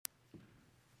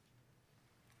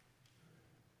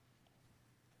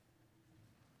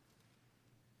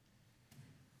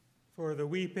For the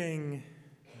weeping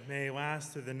may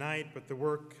last through the night, but the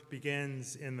work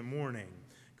begins in the morning.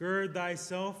 Gird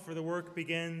thyself, for the work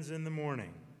begins in the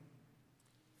morning.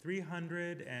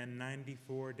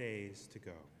 394 days to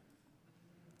go.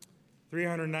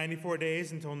 394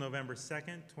 days until November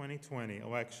 2nd, 2020,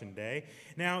 Election Day.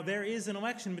 Now, there is an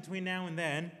election between now and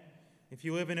then. If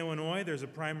you live in Illinois, there's a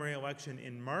primary election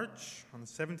in March. On the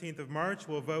 17th of March,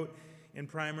 we'll vote in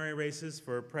primary races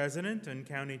for president and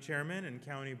county chairman and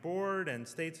county board and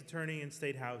state's attorney and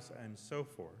state house and so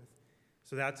forth.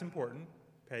 So that's important.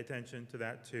 Pay attention to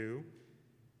that too.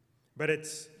 But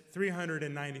it's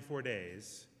 394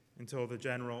 days until the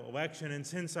general election, and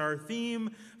since our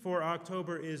theme for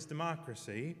October is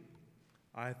democracy,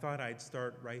 I thought I'd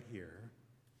start right here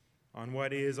on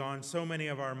what is on so many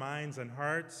of our minds and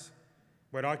hearts,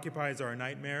 what occupies our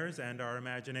nightmares and our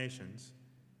imaginations,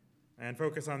 and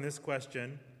focus on this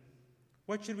question: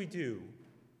 what should we do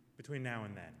between now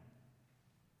and then?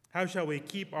 How shall we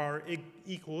keep our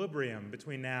equilibrium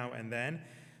between now and then?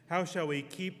 How shall we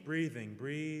keep breathing,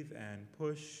 breathe and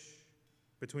push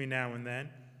between now and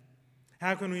then?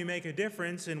 How can we make a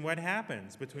difference in what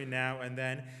happens between now and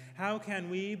then? How can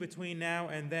we, between now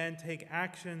and then, take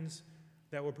actions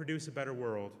that will produce a better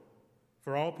world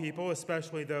for all people,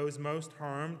 especially those most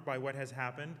harmed by what has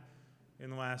happened in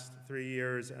the last 3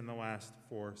 years and the last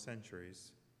 4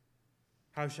 centuries?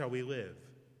 How shall we live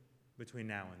between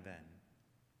now and then?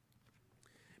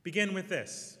 Begin with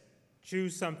this: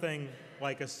 choose something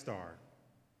like a star.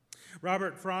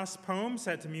 Robert Frost's poem,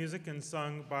 set to music and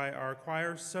sung by our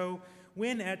choir. So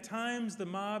when at times the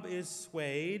mob is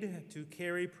swayed to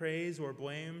carry praise or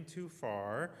blame too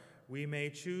far, we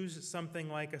may choose something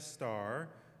like a star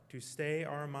to stay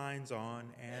our minds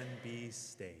on and be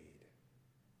stayed.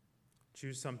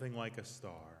 Choose something like a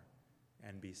star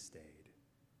and be stayed.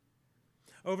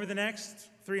 Over the next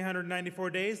 394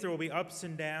 days, there will be ups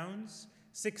and downs,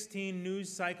 16 news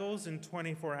cycles in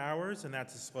 24 hours, and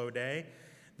that's a slow day.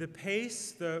 The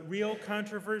pace, the real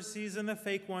controversies, and the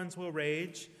fake ones will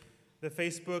rage. The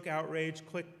Facebook outrage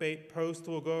clickbait post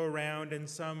will go around, and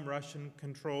some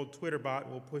Russian-controlled Twitter bot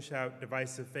will push out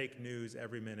divisive fake news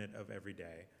every minute of every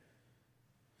day.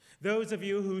 Those of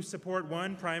you who support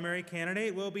one primary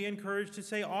candidate will be encouraged to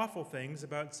say awful things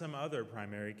about some other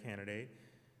primary candidate.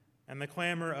 And the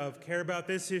clamor of care about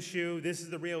this issue, this is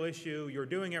the real issue, you're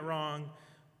doing it wrong,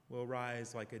 will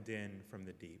rise like a din from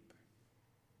the deep.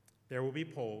 There will be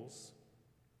polls.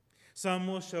 Some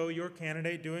will show your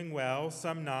candidate doing well,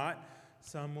 some not.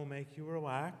 Some will make you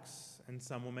relax, and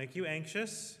some will make you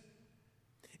anxious.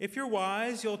 If you're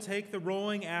wise, you'll take the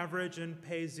rolling average and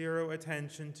pay zero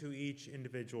attention to each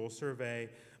individual survey,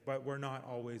 but we're not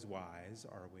always wise,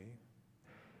 are we?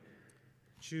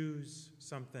 Choose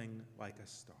something like a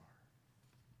star.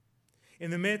 In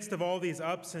the midst of all these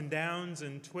ups and downs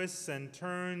and twists and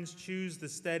turns, choose the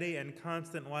steady and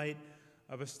constant light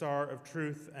of a star of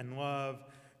truth and love.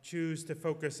 Choose to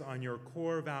focus on your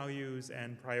core values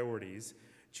and priorities.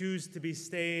 Choose to be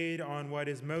stayed on what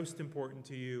is most important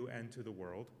to you and to the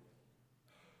world.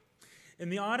 In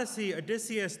the Odyssey,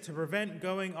 Odysseus, to prevent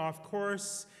going off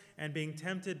course and being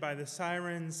tempted by the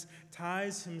sirens,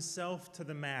 ties himself to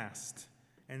the mast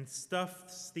and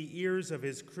stuffs the ears of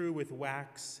his crew with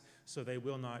wax so they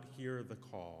will not hear the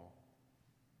call.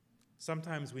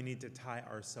 Sometimes we need to tie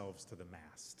ourselves to the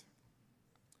mast.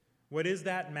 What is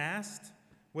that mast?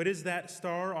 What is that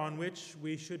star on which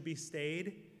we should be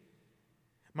stayed?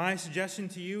 My suggestion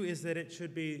to you is that it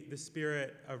should be the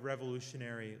spirit of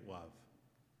revolutionary love.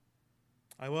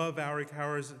 I love Valerie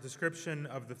Cower's description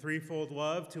of the threefold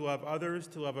love: to love others,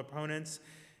 to love opponents,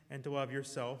 and to love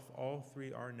yourself. All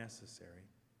three are necessary.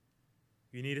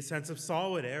 You need a sense of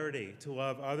solidarity to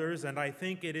love others, and I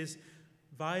think it is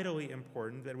vitally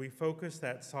important that we focus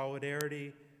that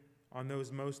solidarity on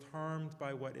those most harmed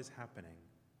by what is happening.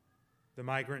 The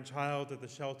migrant child at the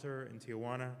shelter in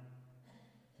Tijuana,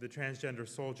 the transgender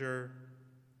soldier,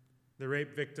 the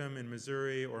rape victim in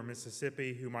Missouri or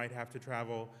Mississippi who might have to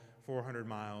travel 400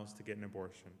 miles to get an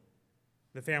abortion,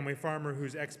 the family farmer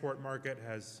whose export market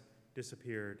has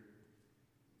disappeared,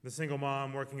 the single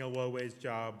mom working a low-wage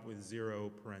job with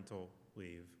 0 parental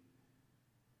leave.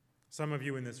 Some of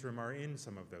you in this room are in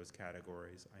some of those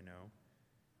categories, I know.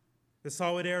 The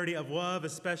solidarity of love,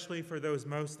 especially for those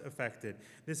most affected.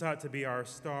 This ought to be our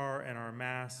star and our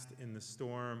mast in the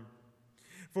storm.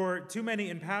 For too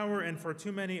many in power and for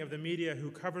too many of the media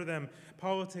who cover them,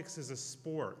 politics is a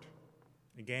sport,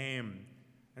 a game,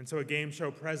 and so a game show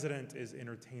president is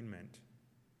entertainment.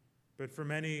 But for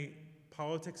many,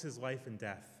 politics is life and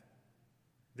death,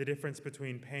 the difference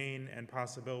between pain and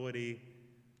possibility,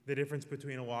 the difference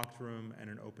between a locked room and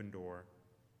an open door.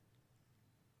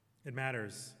 It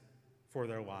matters for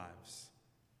their lives.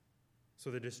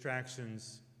 So the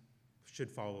distractions should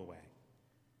fall away.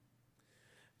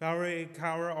 Valerie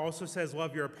Kaur also says,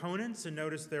 love your opponents and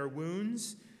notice their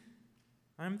wounds.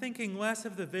 I'm thinking less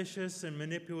of the vicious and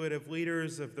manipulative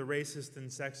leaders of the racist and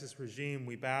sexist regime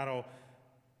we battle,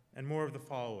 and more of the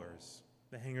followers,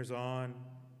 the hangers-on,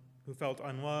 who felt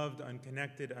unloved,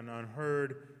 unconnected, and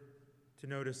unheard, to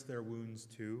notice their wounds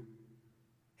too.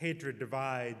 Hatred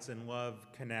divides and love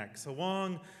connects. A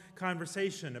long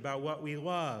conversation about what we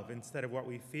love instead of what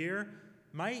we fear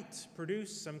might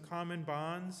produce some common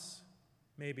bonds,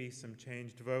 maybe some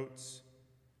changed votes,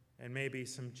 and maybe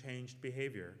some changed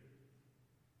behavior.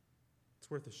 It's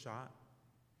worth a shot.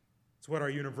 It's what our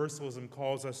universalism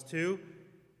calls us to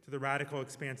the radical,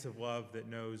 expansive love that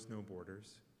knows no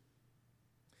borders.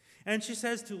 And she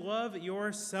says to love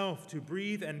yourself, to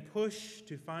breathe and push,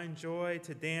 to find joy,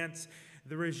 to dance.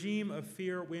 The regime of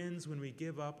fear wins when we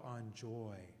give up on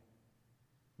joy.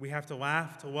 We have to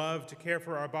laugh, to love, to care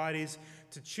for our bodies,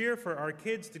 to cheer for our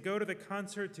kids, to go to the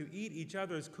concert, to eat each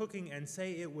other's cooking and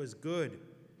say it was good.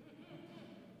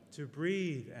 To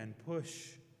breathe and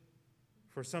push,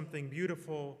 for something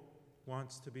beautiful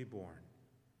wants to be born.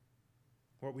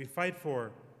 What we fight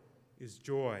for is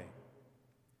joy,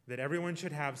 that everyone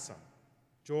should have some.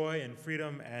 Joy and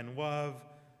freedom and love,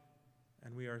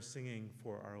 and we are singing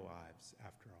for our lives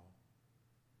after all.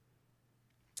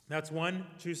 That's one,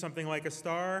 choose something like a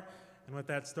star, and let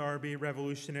that star be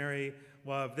revolutionary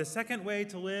love. The second way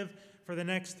to live for the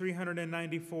next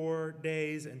 394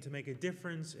 days and to make a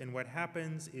difference in what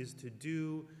happens is to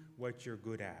do what you're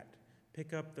good at.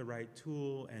 Pick up the right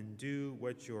tool and do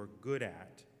what you're good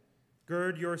at.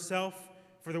 Gird yourself,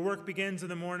 for the work begins in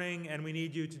the morning, and we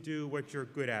need you to do what you're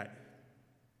good at.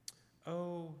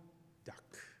 Oh,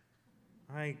 duck.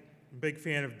 I'm a big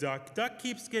fan of Duck. Duck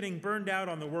keeps getting burned out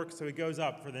on the work, so he goes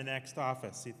up for the next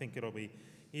office. You think it'll be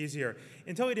easier.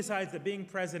 Until he decides that being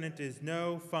president is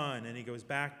no fun, and he goes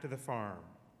back to the farm.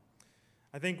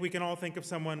 I think we can all think of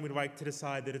someone we'd like to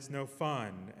decide that it's no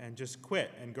fun and just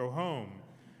quit and go home.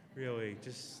 Really,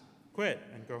 just quit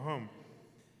and go home.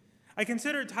 I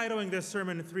considered titling this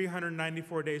sermon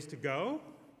 394 Days to Go,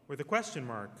 with a question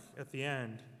mark at the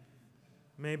end.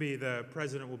 Maybe the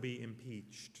president will be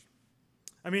impeached.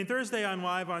 Thursday on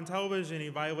Live on Television, he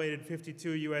violated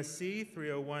 52 U.S.C.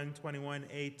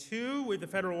 30121A2 with the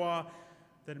federal law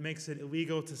that makes it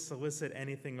illegal to solicit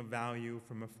anything of value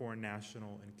from a foreign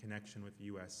national in connection with the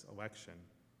U.S. election,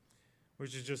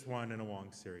 which is just one in a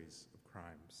long series of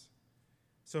crimes.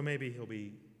 So maybe he'll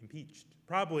be impeached.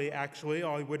 Probably, actually,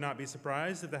 I would not be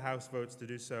surprised if the House votes to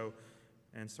do so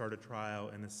and start a trial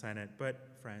in the Senate. But,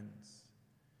 friends,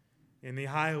 in the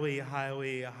highly,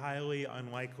 highly, highly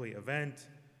unlikely event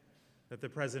that the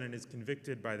president is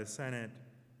convicted by the Senate,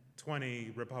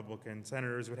 20 Republican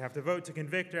senators would have to vote to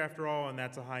convict after all, and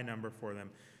that's a high number for them.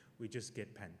 We just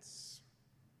get Pence.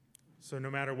 So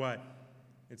no matter what,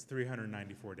 it's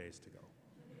 394 days to go.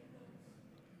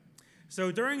 So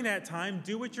during that time,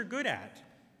 do what you're good at.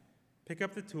 Pick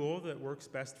up the tool that works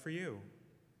best for you.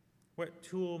 What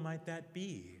tool might that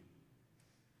be?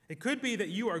 It could be that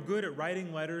you are good at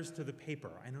writing letters to the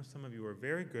paper. I know some of you are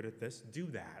very good at this. Do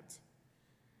that.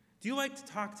 Do you like to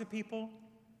talk to people?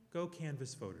 Go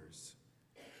canvass voters.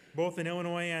 Both in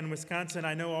Illinois and Wisconsin,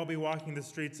 I know I'll be walking the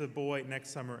streets of Beloit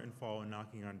next summer and fall and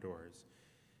knocking on doors.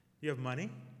 You have money?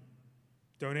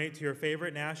 Donate to your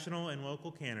favorite national and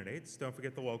local candidates. Don't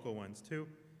forget the local ones, too.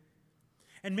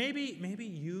 And maybe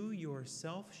you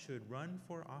yourself should run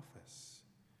for office.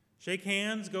 Shake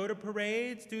hands, go to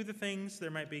parades, do the things.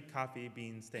 There might be coffee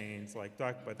bean stains like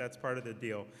Duck, but that's part of the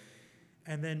deal.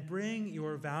 And then bring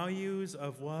your values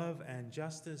of love and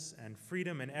justice and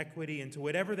freedom and equity into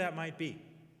whatever that might be.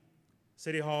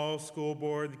 City Hall, school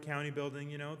board, the county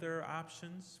building, there are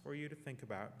options for you to think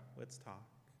about. Let's talk.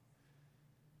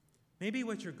 Maybe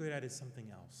what you're good at is something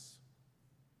else.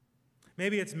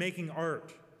 Maybe it's making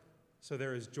art so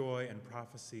there is joy and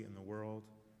prophecy in the world.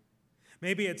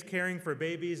 Maybe it's caring for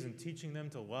babies and teaching them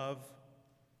to love.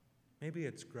 Maybe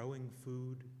it's growing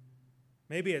food.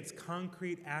 Maybe it's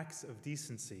concrete acts of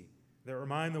decency that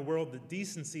remind the world that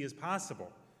decency is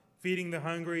possible. Feeding the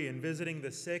hungry and visiting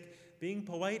the sick, being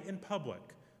polite in public.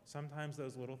 Sometimes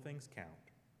those little things count.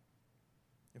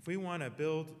 If we want to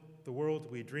build the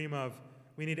world we dream of,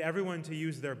 we need everyone to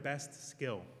use their best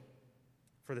skill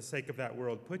for the sake of that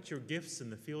world. Put your gifts in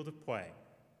the field of play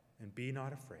and be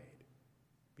not afraid.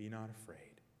 Be not afraid.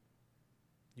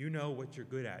 You know what you're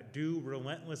good at. Do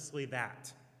relentlessly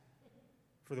that,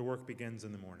 for the work begins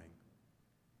in the morning.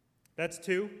 That's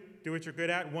 2. Do what you're good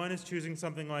at. 1 is choosing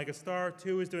something like a star.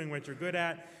 2 is doing what you're good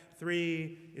at.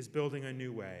 3 is building a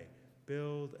new way.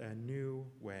 Build a new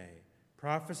way.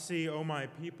 Prophecy, O my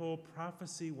people,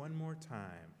 prophecy one more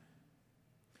time.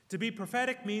 To be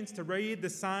prophetic means to read the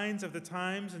signs of the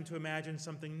times and to imagine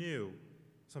something new,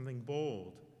 something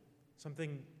bold,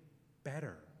 something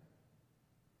better.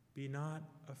 Be not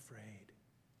afraid.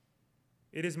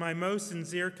 It is my most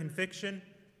sincere conviction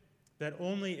that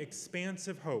only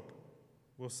expansive hope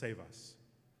will save us.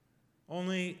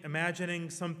 Only imagining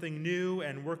something new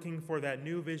and working for that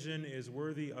new vision is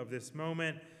worthy of this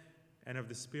moment and of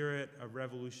the spirit of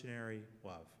revolutionary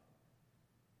love.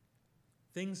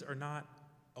 Things are not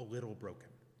a little broken.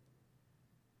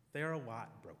 They are a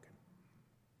lot broken.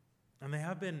 And they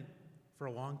have been for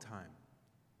a long time.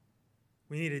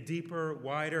 We need a deeper,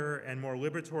 wider, and more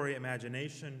liberatory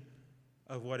imagination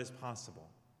of what is possible,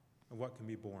 of what can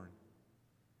be born.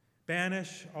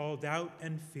 Banish all doubt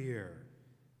and fear.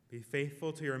 Be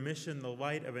faithful to your mission, the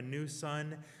light of a new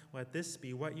sun. Let this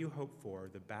be what you hope for,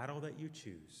 the battle that you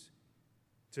choose,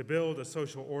 to build a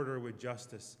social order with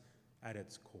justice at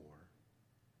its core.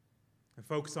 And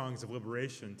folk songs of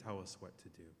liberation tell us what to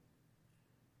do.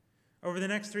 Over the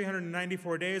next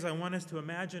 394 days, I want us to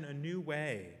imagine a new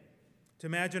way, to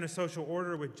imagine a social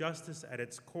order with justice at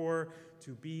its core,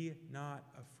 to be not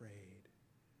afraid.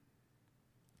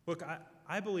 Look,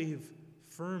 I believe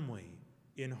firmly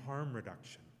in harm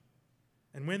reduction.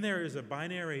 And when there is a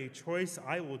binary choice,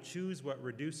 I will choose what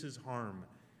reduces harm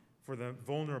for the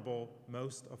vulnerable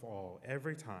most of all,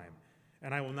 every time.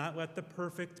 And I will not let the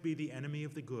perfect be the enemy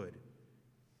of the good.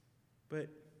 But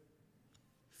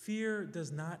fear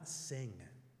does not sing.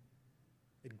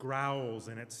 It growls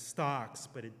and it stalks,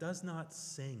 but it does not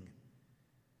sing.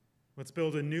 Let's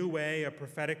build a new way, a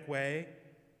prophetic way,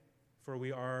 for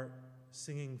we are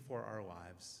singing for our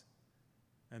lives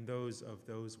and those of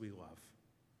those we love.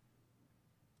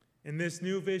 In this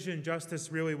new vision,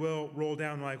 justice really will roll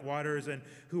down like waters, and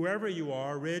whoever you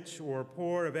are, rich or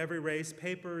poor, of every race,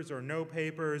 papers or no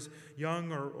papers,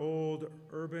 young or old,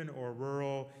 urban or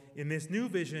rural, in this new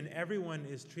vision, everyone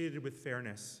is treated with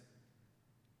fairness,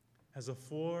 has a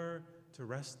floor to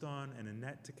rest on and a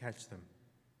net to catch them,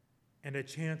 and a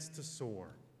chance to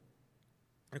soar.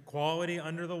 Equality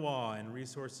under the law and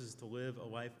resources to live a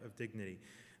life of dignity.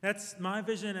 That's my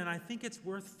vision, and I think it's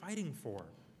worth fighting for.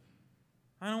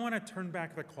 I don't want to turn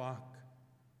back the clock.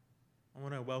 I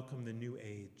want to welcome the new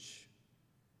age,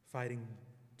 fighting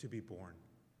to be born.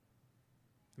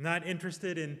 I'm not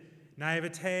interested in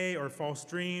naivete or false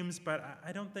dreams, but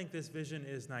I don't think this vision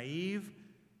is naive.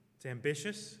 It's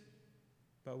ambitious,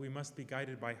 but we must be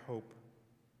guided by hope.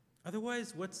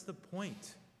 Otherwise, what's the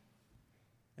point?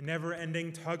 A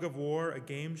never-ending tug of war, a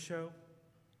game show?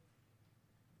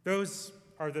 Those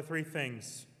are the 3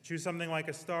 things. Choose something like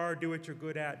a star, do what you're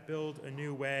good at, build a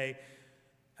new way.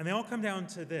 And they all come down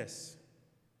to this.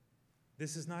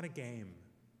 This is not a game.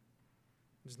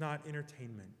 It is not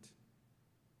entertainment.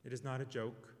 It is not a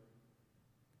joke.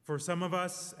 For some of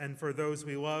us and for those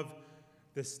we love,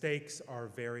 the stakes are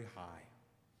very high.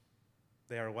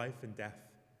 They are life and death,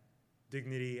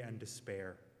 dignity and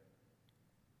despair.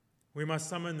 We must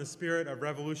summon the spirit of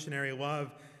revolutionary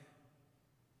love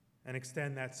and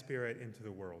extend that spirit into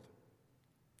the world.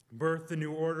 Birth the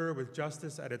new order with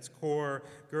justice at its core,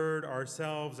 gird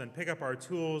ourselves and pick up our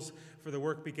tools, for the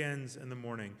work begins in the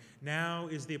morning. Now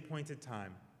is the appointed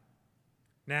time.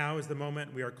 Now is the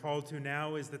moment we are called to.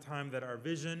 Now is the time that our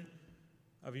vision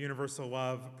of universal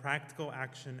love, practical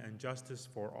action, and justice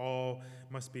for all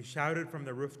must be shouted from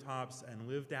the rooftops and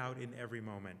lived out in every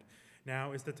moment.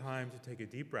 Now is the time to take a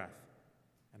deep breath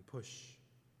and push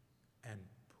and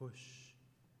push.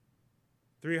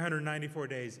 394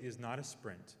 days is not a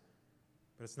sprint,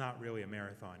 but it's not really a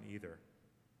marathon either.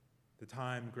 The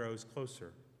time grows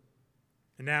closer.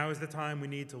 And now is the time we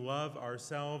need to love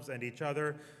ourselves and each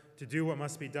other, to do what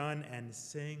must be done, and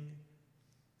sing,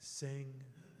 sing,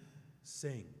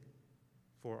 sing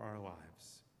for our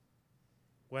lives.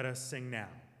 Let us sing now.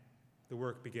 The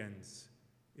work begins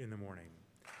in the morning.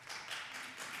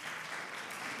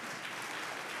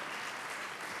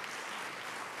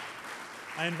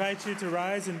 I invite you to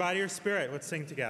rise in body or spirit. Let's sing together.